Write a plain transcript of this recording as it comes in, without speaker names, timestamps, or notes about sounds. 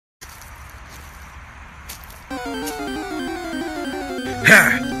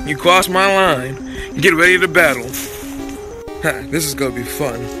Ha! You crossed my line. Get ready to battle. Ha! This is gonna be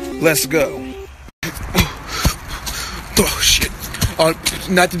fun. Let's go. Oh shit.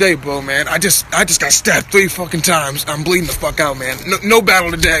 Not today, bro, man. I just got stabbed 3 fucking times. I'm bleeding the fuck out, man. No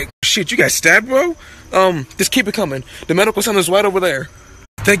battle today. Shit, you got stabbed, bro? Just keep it coming. The medical center's right over there.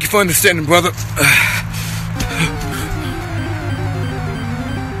 Thank you for understanding, brother.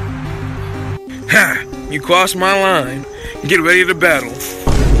 Ha! You crossed my line. Get ready to battle.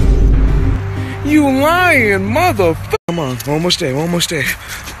 You lying motherfucker. Come on, almost there.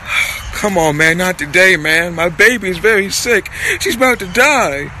 Come on, man, not today, man. My baby is very sick. She's about to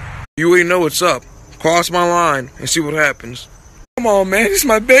die. You already know what's up. Cross my line and see what happens. Come on, man, it's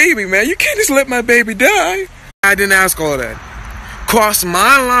my baby, man. You can't just let my baby die. I didn't ask all that. Cross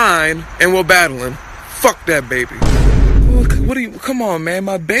my line and we're battling. Fuck that baby. What are you? Come on, man.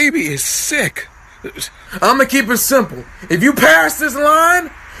 My baby is sick. I'ma keep it simple. If you pass this line,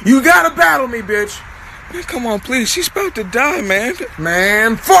 you gotta battle me, bitch. Man, come on, please. She's about to die, man.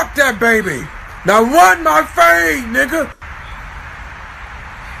 Man, fuck that baby. Now run my fade, nigga.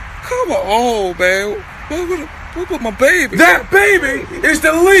 Come on, man. What with my baby? That baby is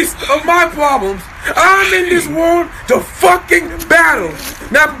the least of my problems. I'm in this world to fucking battle.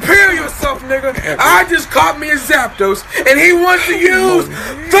 Now prepare yourself, nigga. I just caught me a Zapdos, and he wants to use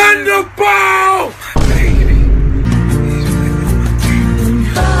Thunderbolt.